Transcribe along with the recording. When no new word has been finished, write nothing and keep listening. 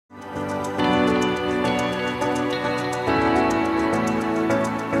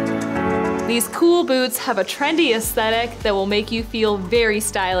These cool boots have a trendy aesthetic that will make you feel very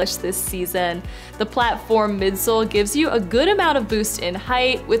stylish this season. The platform midsole gives you a good amount of boost in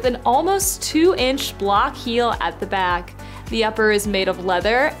height with an almost 2-inch block heel at the back. The upper is made of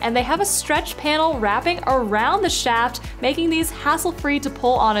leather, and they have a stretch panel wrapping around the shaft, making these hassle-free to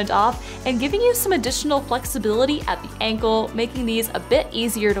pull on and off, and giving you some additional flexibility at the ankle, making these a bit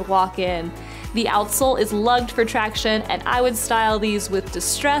easier to walk in. The outsole is lugged for traction, and I would style these with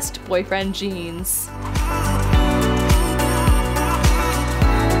distressed boyfriend jeans.